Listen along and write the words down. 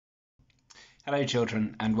Hello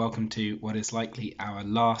children, and welcome to what is likely our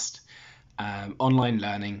last online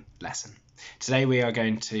learning lesson. Today we are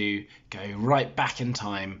going to go right back in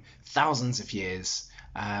time, thousands of years,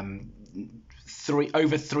 over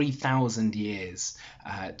 3,000 years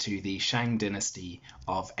to the Shang dynasty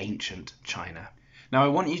of ancient China. Now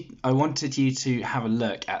I wanted you to have a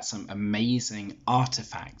look at some amazing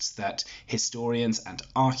artifacts that historians and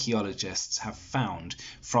archaeologists have found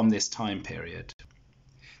from this time period.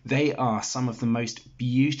 They are some of the most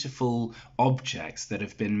beautiful objects that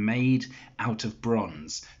have been made out of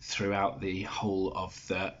bronze throughout the whole of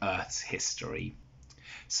the Earth's history.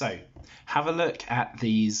 So have a look at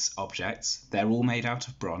these objects. They're all made out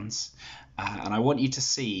of bronze. And I want you to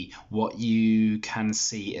see what you can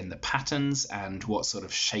see in the patterns and what sort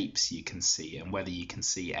of shapes you can see and whether you can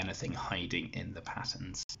see anything hiding in the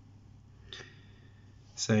patterns.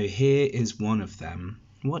 So here is one of them.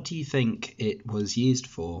 What do you think it was used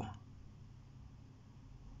for?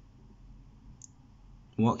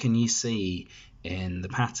 What can you see in the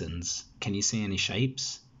patterns? Can you see any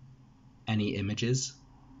shapes? Any images?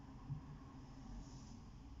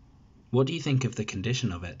 What do you think of the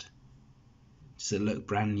condition of it? Does it look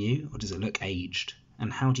brand new or does it look aged?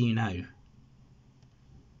 And how do you know?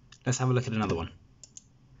 Let's have a look at another one.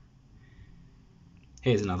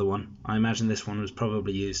 Here's another one. I imagine this one was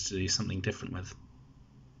probably used to do something different with.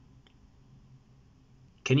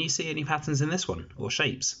 Can you see any patterns in this one or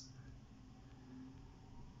shapes?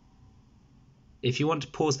 If you want to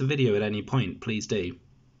pause the video at any point, please do.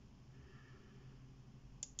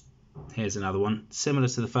 Here's another one, similar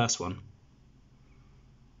to the first one.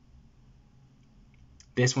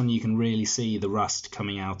 This one you can really see the rust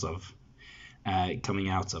coming out of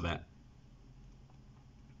it.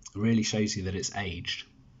 It really shows you that it's aged,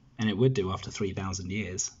 and it would do after 3,000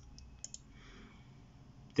 years.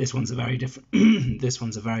 This one's a very different. This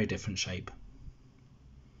one's a very different shape.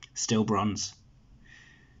 Still bronze.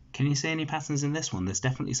 Can you see any patterns in this one? There's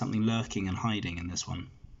definitely something lurking and hiding in this one.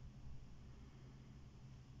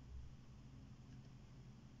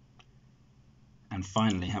 And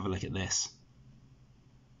finally, have a look at this.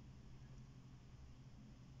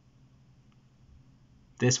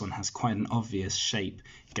 This one has quite an obvious shape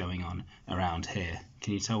going on around here.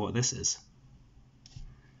 Can you tell what this is?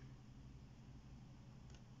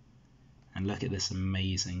 And look at this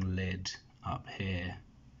amazing lid up here.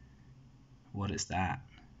 What is that?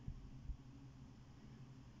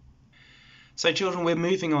 So children, we're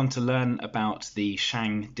moving on to learn about the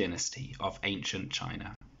Shang dynasty of ancient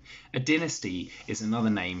China. A dynasty is another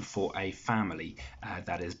name for a family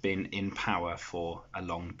that has been in power for a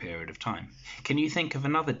long period of time. Can you think of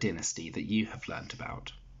another dynasty that you have learnt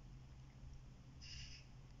about?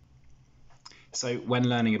 So when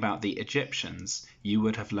learning about the Egyptians, you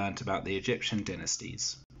would have learnt about the Egyptian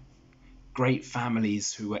dynasties. Great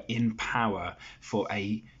families who were in power for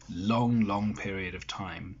a long period of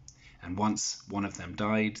time. And once one of them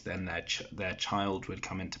died, then their child would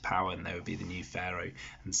come into power and they would be the new pharaoh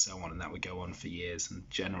and so on. And that would go on for years and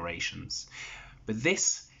generations. But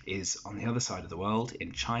this is on the other side of the world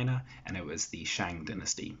in China, and it was the Shang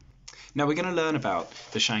dynasty. Now we're going to learn about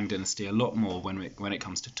the Shang dynasty a lot more when it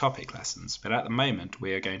comes to topic lessons, but at the moment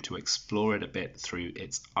we are going to explore it a bit through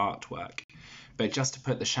its artwork. But just to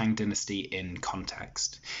put the Shang dynasty in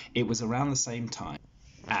context, it was around the same time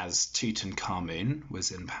as Tutankhamun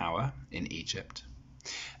was in power in Egypt,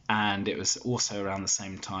 and it was also around the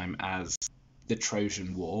same time as the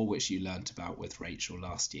Trojan War, which you learnt about with Rachel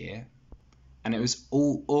last year. And it was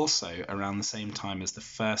also around the same time as the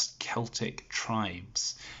first Celtic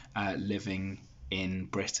tribes living in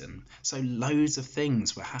Britain. So loads of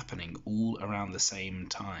things were happening all around the same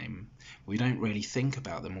time. We don't really think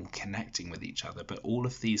about them all connecting with each other, but all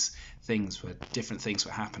of these different things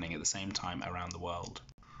were happening at the same time around the world.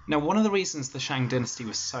 Now, one of the reasons the Shang dynasty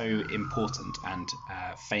was so important and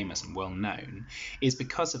famous and well known is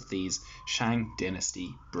because of these Shang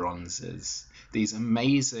dynasty bronzes. These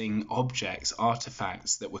amazing objects,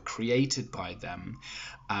 artifacts that were created by them,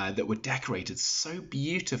 that were decorated so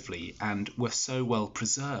beautifully and were so well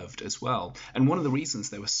preserved as well. And one of the reasons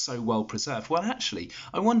they were so well preserved, well, actually,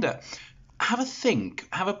 I wonder, have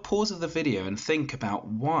a pause of the video and think about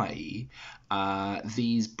why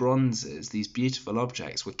these bronzes, these beautiful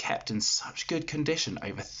objects, were kept in such good condition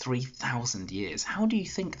over 3,000 years. How do you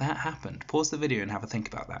think that happened? Pause the video and have a think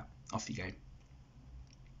about that. Off you go.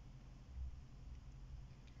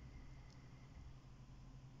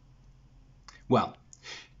 Well,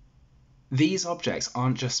 these objects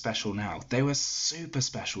aren't just special now. They were super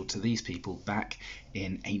special to these people back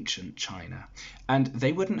in ancient China. And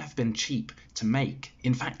they wouldn't have been cheap to make.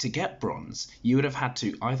 In fact, to get bronze, you would have had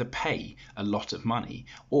to either pay a lot of money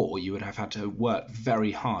or you would have had to work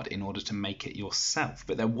very hard in order to make it yourself.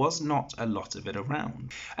 But there was not a lot of it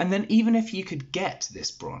around. And then even if you could get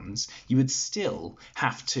this bronze, you would still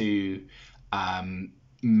have to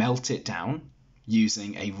melt it down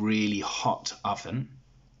using a really hot oven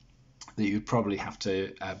that you'd probably have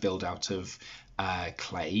to build out of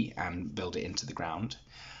clay and build it into the ground.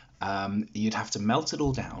 You'd have to melt it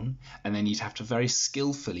all down, and then you'd have to very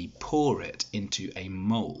skillfully pour it into a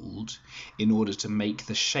mold in order to make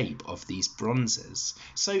the shape of these bronzes.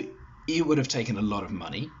 So it would have taken a lot of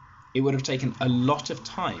money, it would have taken a lot of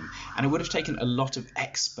time, and it would have taken a lot of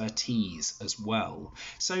expertise as well.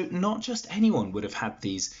 So not just anyone would have had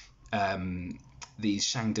these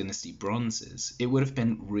Shang Dynasty bronzes. It would have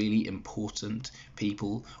been really important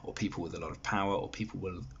people, or people with a lot of power, or people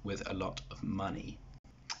with a lot of money.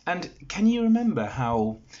 And can you remember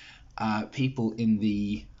how people in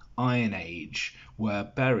the Iron Age were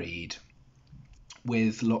buried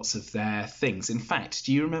with lots of their things? In fact,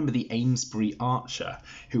 do you remember the Amesbury archer,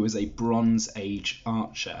 who was a Bronze Age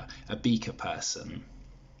archer, a beaker person?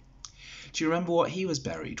 Do you remember what he was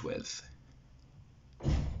buried with?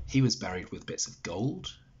 He was buried with bits of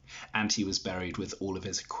gold, and he was buried with all of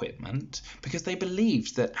his equipment, because they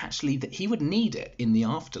believed that actually that he would need it in the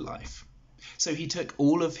afterlife. So he took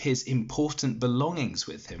all of his important belongings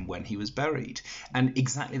with him when he was buried. And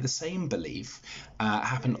exactly the same belief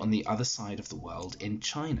happened on the other side of the world in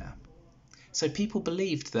China. So people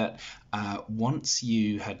believed that once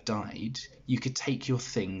you had died, you could take your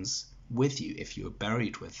things with you if you were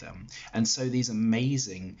buried with them. And so these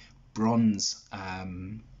amazing bronze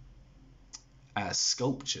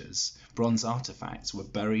sculptures, bronze artifacts, were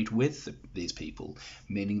buried with these people,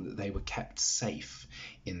 meaning that they were kept safe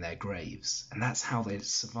in their graves. And that's how they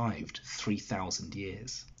survived 3,000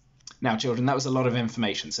 years. Now, children, that was a lot of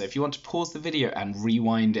information. So if you want to pause the video and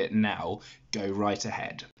rewind it now, go right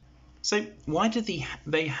ahead. So why did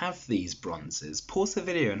they have these bronzes? Pause the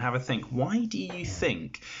video and have a think. Why do you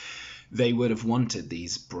think they would have wanted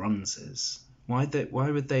these bronzes? Why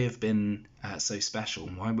would they have been so special?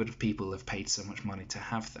 Why would people have paid so much money to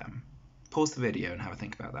have them? Pause the video and have a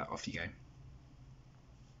think about that. Off you go.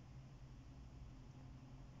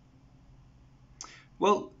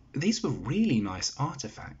 Well, these were really nice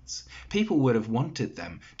artifacts. People would have wanted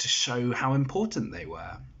them to show how important they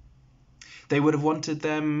were. They would have wanted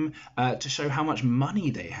them to show how much money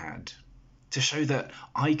they had, to show that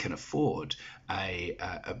I can afford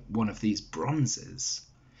one of these bronzes.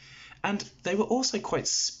 And they were also quite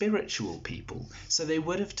spiritual people, so they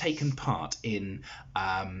would have taken part in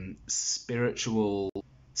spiritual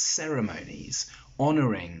ceremonies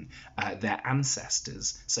honouring their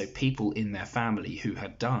ancestors, so people in their family who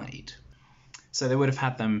had died. So they would have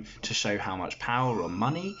had them to show how much power or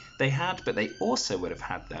money they had, but they also would have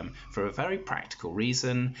had them for a very practical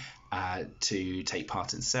reason, to take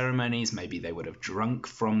part in ceremonies. Maybe they would have drunk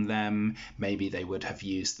from them. Maybe they would have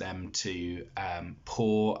used them to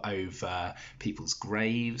pour over people's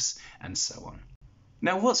graves, and so on.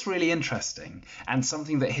 Now, what's really interesting, and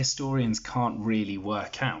something that historians can't really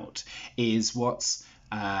work out, is what's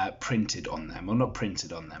printed on them. Well, not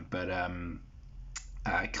printed on them, but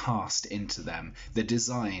cast into them, the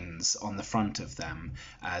designs on the front of them,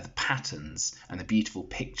 the patterns and the beautiful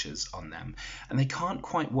pictures on them. And they can't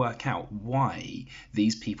quite work out why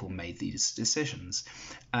these people made these decisions.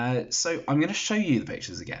 So I'm going to show you the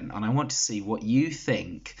pictures again, and I want to see what you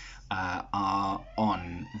think are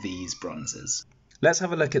on these bronzes. Let's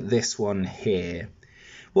have a look at this one here.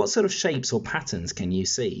 What sort of shapes or patterns can you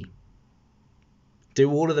see?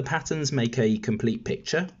 Do all of the patterns make a complete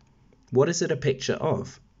picture? What is it a picture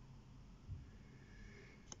of?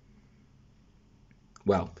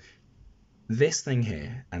 Well, this thing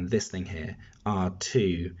here and this thing here are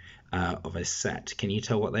two of a set. Can you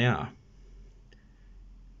tell what they are?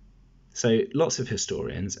 So lots of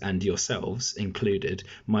historians, and yourselves included,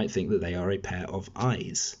 might think that they are a pair of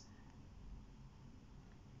eyes.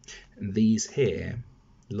 These here,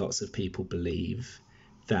 lots of people believe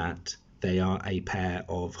that they are a pair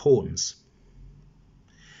of horns.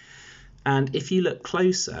 And if you look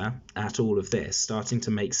closer at all of this, starting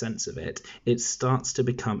to make sense of it, it starts to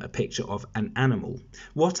become a picture of an animal.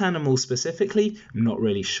 What animal specifically? I'm not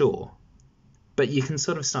really sure. But you can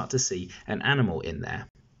sort of start to see an animal in there.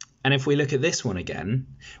 And if we look at this one again,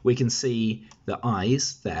 we can see the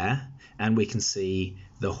eyes there, and we can see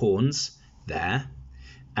the horns there.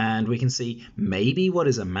 And we can see maybe what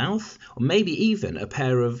is a mouth, or maybe even a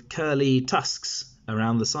pair of curly tusks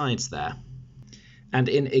around the sides there. And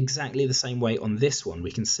in exactly the same way on this one,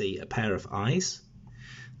 we can see a pair of eyes,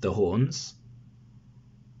 the horns,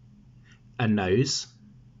 a nose,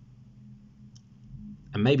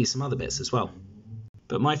 and maybe some other bits as well.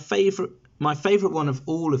 But my favourite one of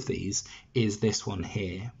all of these is this one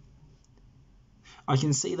here. I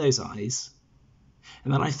can see those eyes,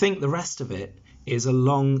 and then I think the rest of it is a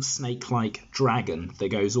long snake-like dragon that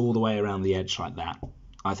goes all the way around the edge like that.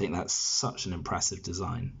 I think that's such an impressive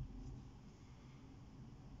design.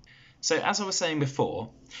 So as I was saying before,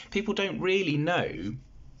 people don't really know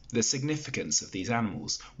the significance of these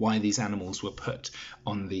animals, why these animals were put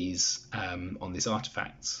on these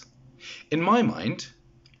artifacts. In my mind,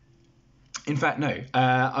 in fact, no,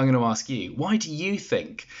 I'm going to ask you, why do you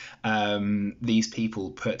think these people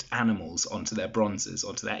put animals onto their bronzes,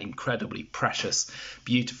 onto their incredibly precious,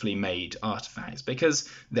 beautifully made artifacts? Because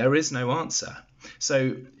there is no answer.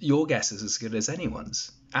 So your guess is as good as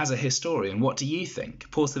anyone's. As a historian, what do you think?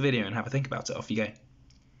 Pause the video and have a think about it. Off you go.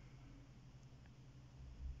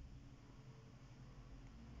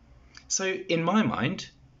 So in my mind,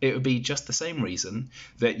 it would be just the same reason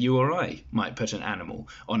that you or I might put an animal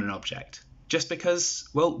on an object. Just because,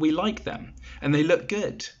 well, we like them and they look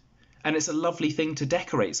good and it's a lovely thing to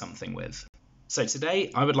decorate something with. So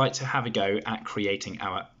today I would like to have a go at creating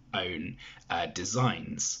our own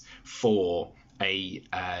designs for a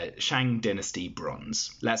Shang Dynasty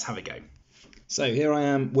bronze. Let's have a go. So here I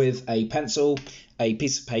am with a pencil, a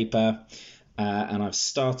piece of paper, and I've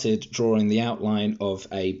started drawing the outline of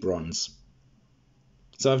a bronze.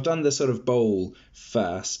 So I've done the sort of bowl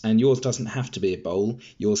first, and yours doesn't have to be a bowl.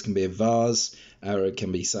 Yours can be a vase, or it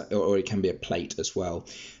can be a plate as well,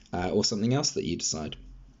 or something else that you decide.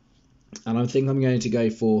 And I think I'm going to go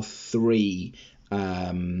for 3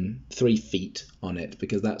 feet on it,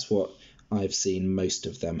 because that's what I've seen most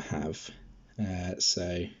of them have. So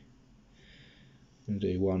I'm going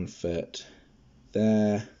to do 1 foot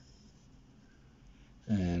there,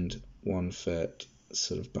 and 1 foot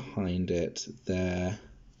sort of behind it there,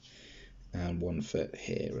 and 1 foot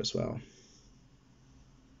here as well.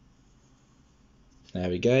 There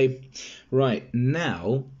we go. Right,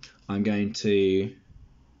 now I'm going to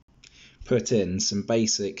put in some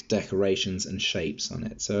basic decorations and shapes on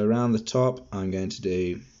it. So around the top I'm going to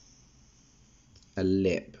do a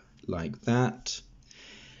lip like that,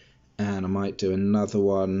 and I might do another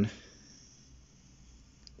one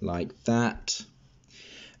like that.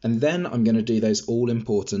 And then I'm going to do those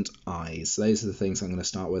all-important eyes. Those are the things I'm going to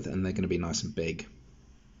start with, and they're going to be nice and big.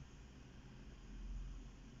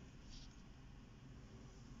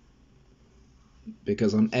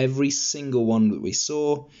 Because on every single one that we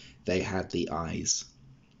saw, they had the eyes.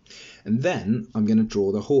 And then I'm going to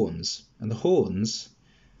draw the horns. And the horns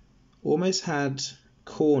almost had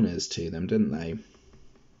corners to them, didn't they?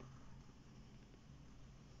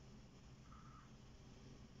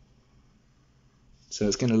 So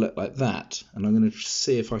it's going to look like that, and I'm going to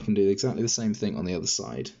see if I can do exactly the same thing on the other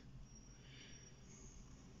side.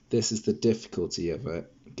 This is the difficulty of it,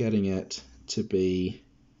 getting it to be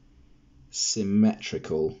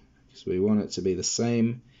symmetrical, because we want it to be the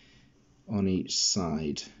same on each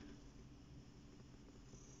side.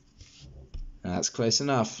 That's close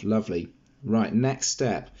enough, lovely. Right, next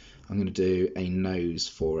step, I'm going to do a nose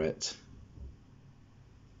for it.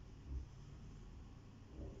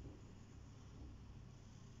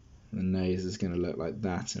 The nose is going to look like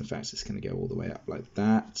that. In fact, it's going to go all the way up like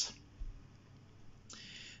that.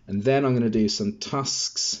 And then I'm going to do some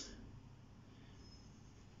tusks.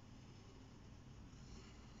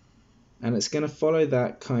 And it's going to follow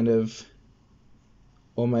that kind of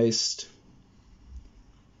almost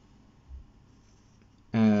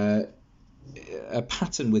a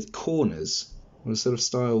pattern with corners, or a sort of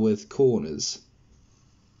style with corners.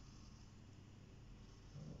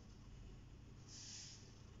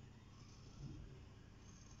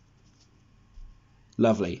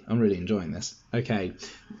 Lovely, I'm really enjoying this. Okay,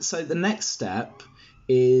 so the next step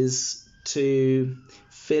is to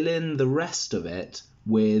fill in the rest of it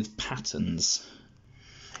with patterns.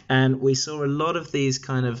 And we saw a lot of these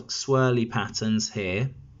kind of swirly patterns here,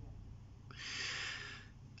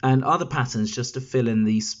 and other patterns just to fill in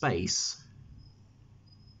the space.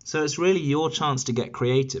 So it's really your chance to get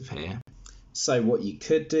creative here. So what you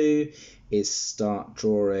could do is start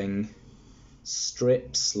drawing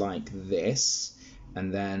strips like this,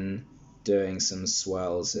 and then doing some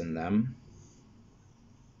swirls in them.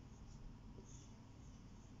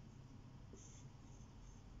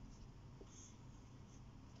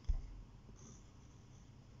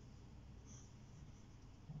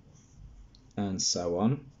 and so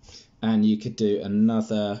on. And you could do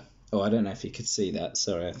another, I don't know if you could see that,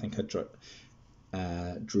 sorry, I think I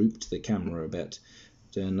drooped the camera a bit.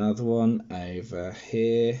 Do another one over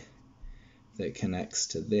here that connects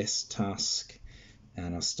to this tusk,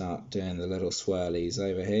 and I'll start doing the little swirlies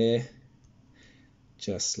over here,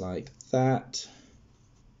 just like that.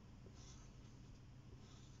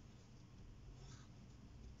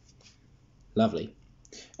 Lovely.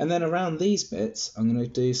 And then around these bits, I'm going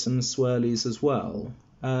to do some swirlies as well.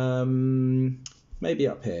 Maybe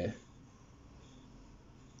up here.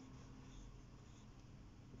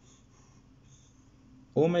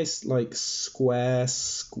 Almost like square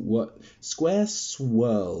swirls.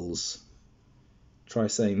 Try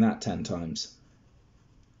saying that 10 times.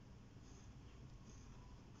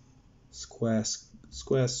 Square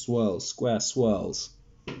swirls.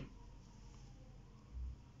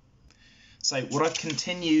 So what I've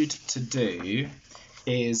continued to do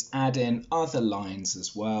is add in other lines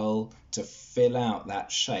as well to fill out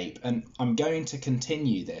that shape. And I'm going to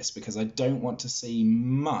continue this because I don't want to see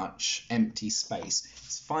much empty space.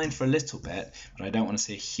 It's fine for a little bit, but I don't want to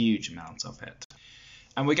see a huge amount of it.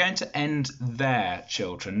 And we're going to end there,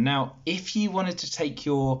 children. Now, if you wanted to take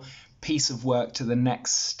your piece of work to the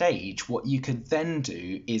next stage, what you could then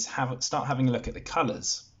do is start having a look at the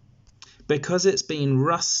colours. Because it's been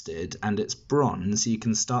rusted and it's bronze, you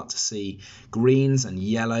can start to see greens and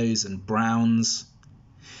yellows and browns,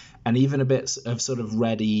 and even a bit of sort of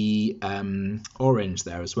reddy orange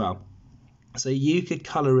there as well. So you could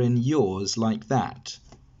colour in yours like that.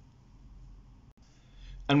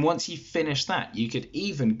 And once you finish that, you could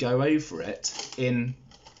even go over it in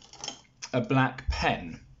a black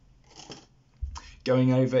pen,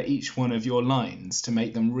 going over each one of your lines to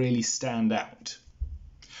make them really stand out.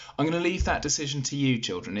 I'm going to leave that decision to you,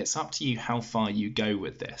 children. It's up to you how far you go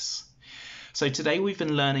with this. So today we've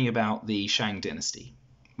been learning about the Shang dynasty,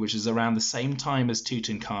 which is around the same time as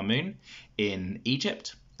Tutankhamun in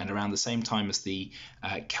Egypt and around the same time as the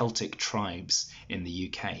Celtic tribes in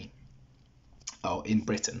the UK, or in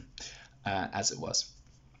Britain, as it was.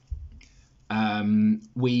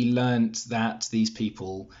 We learnt that these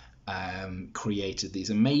people created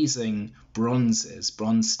these amazing bronze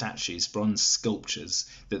statues, bronze sculptures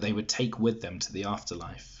that they would take with them to the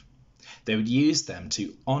afterlife. They would use them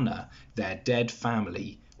to honour their dead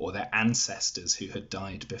family or their ancestors who had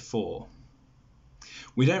died before.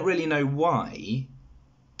 We don't really know why,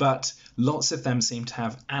 but lots of them seem to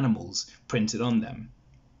have animals printed on them.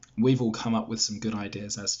 We've all come up with some good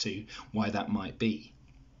ideas as to why that might be.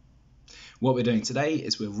 What we're doing today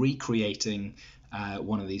is we're recreating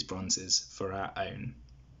one of these bronzes for our own.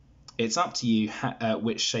 It's up to you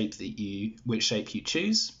which shape you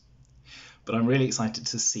choose, but I'm really excited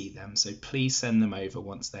to see them, so please send them over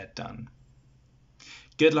once they're done.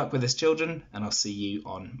 Good luck with this, children, and I'll see you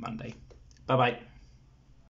on Monday. Bye bye.